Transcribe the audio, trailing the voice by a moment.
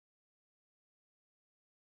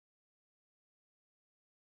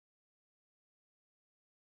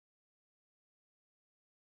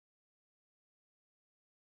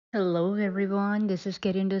Hello everyone, this is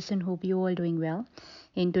Kerindus and hope you all doing well.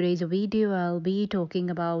 In today's video, I'll be talking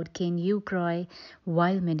about can you cry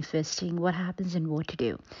while manifesting, what happens and what to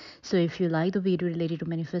do. So if you like the video related to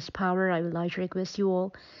manifest power, I would like to request you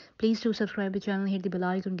all, please do subscribe the channel, hit the bell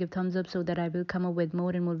icon, give thumbs up so that I will come up with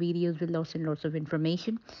more and more videos with lots and lots of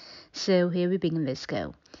information. So here we begin, let's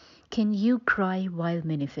go. Can you cry while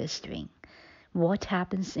manifesting? What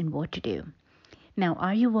happens and what to do? Now,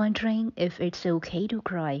 are you wondering if it's okay to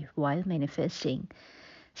cry while manifesting?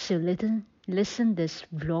 So listen this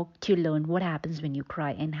vlog to learn what happens when you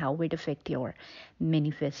cry and how it affects your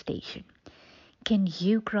manifestation. Can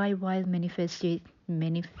you cry while manifesting?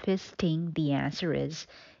 The answer is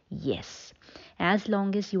yes. As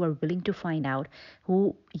long as you are willing to find out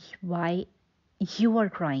why you are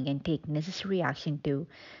crying and take necessary action to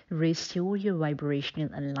restore your vibrational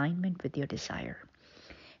alignment with your desire.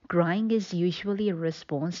 Crying is usually a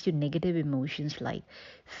response to negative emotions like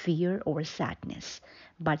fear or sadness,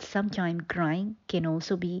 but sometimes crying can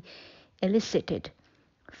also be elicited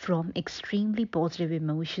from extremely positive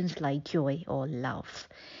emotions like joy or love.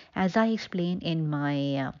 As I explained in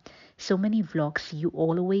my so many vlogs, you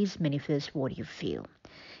always manifest what you feel.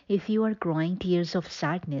 If you are crying tears of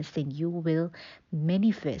sadness, then you will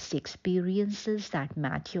manifest experiences that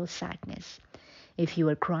match your sadness. If you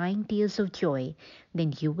are crying tears of joy,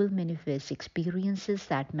 then you will manifest experiences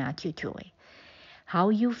that match your joy. How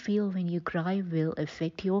you feel when you cry will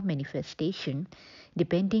affect your manifestation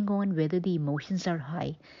depending on whether the emotions are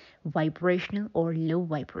high vibrational or low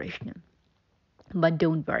vibrational. But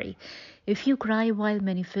don't worry, if you cry while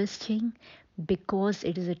manifesting, because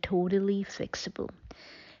it is a totally fixable.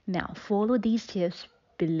 Now, follow these tips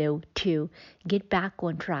below to get back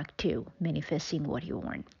on track to manifesting what you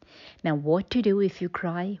want. Now, what to do if you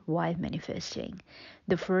cry while manifesting?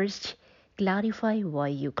 The first, clarify why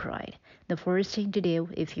you cried. The first thing to do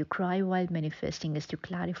if you cry while manifesting is to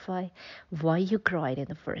clarify why you cried in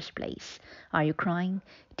the first place. Are you crying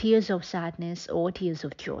tears of sadness or tears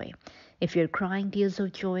of joy? If you're crying tears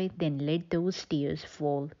of joy, then let those tears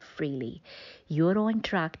fall freely. You're on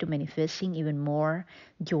track to manifesting even more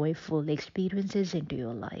joyful experiences into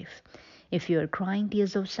your life. If you're crying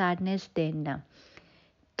tears of sadness, then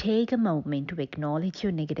take a moment to acknowledge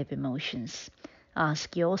your negative emotions.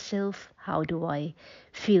 Ask yourself, how do I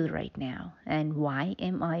feel right now? And why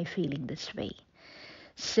am I feeling this way?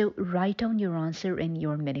 So, write down your answer in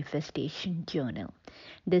your manifestation journal.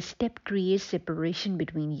 This step creates separation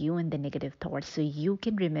between you and the negative thoughts so you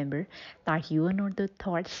can remember that you are not the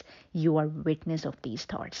thoughts, you are witness of these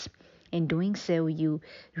thoughts. In doing so, you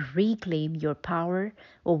reclaim your power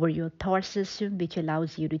over your thought system, which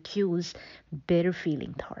allows you to choose better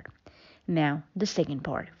feeling thought. Now, the second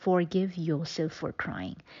part, forgive yourself for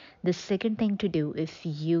crying. The second thing to do if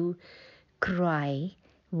you cry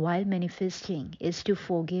while manifesting is to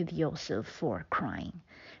forgive yourself for crying.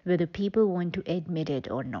 Whether people want to admit it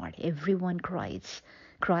or not, everyone cries.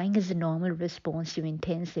 Crying is a normal response to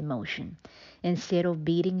intense emotion. Instead of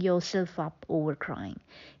beating yourself up over crying,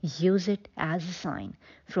 use it as a sign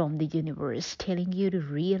from the universe telling you to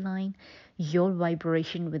realign your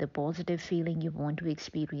vibration with a positive feeling you want to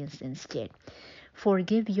experience instead.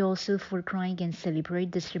 Forgive yourself for crying and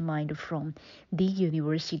celebrate this reminder from the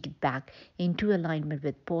universe to get back into alignment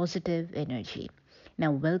with positive energy.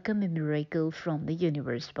 Now, welcome a miracle from the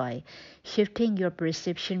universe by shifting your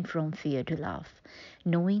perception from fear to love.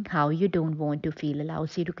 Knowing how you don't want to feel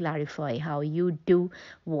allows you to clarify how you do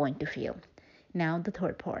want to feel. Now, the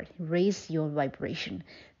third part, raise your vibration.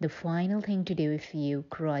 The final thing to do if you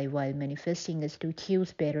cry while manifesting is to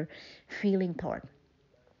choose better feeling thought.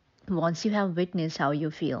 Once you have witnessed how you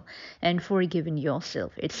feel and forgiven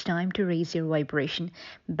yourself, it's time to raise your vibration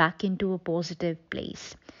back into a positive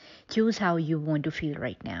place. Choose how you want to feel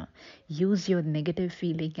right now. Use your negative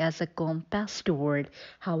feeling as a compass toward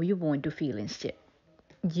how you want to feel instead.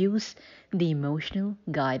 Use the emotional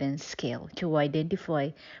guidance scale to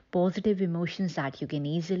identify positive emotions that you can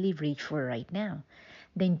easily reach for right now.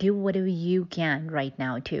 Then do whatever you can right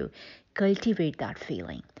now to cultivate that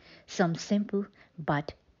feeling. Some simple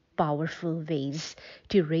but powerful ways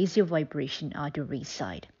to raise your vibration are to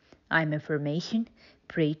recite I'm affirmation,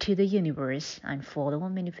 pray to the universe, and follow a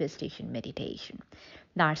manifestation meditation.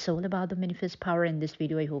 That's all about the manifest power in this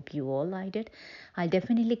video. I hope you all liked it. I'll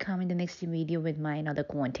definitely come in the next video with my another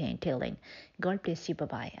content. Till then, God bless you. Bye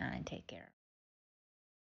bye and take care.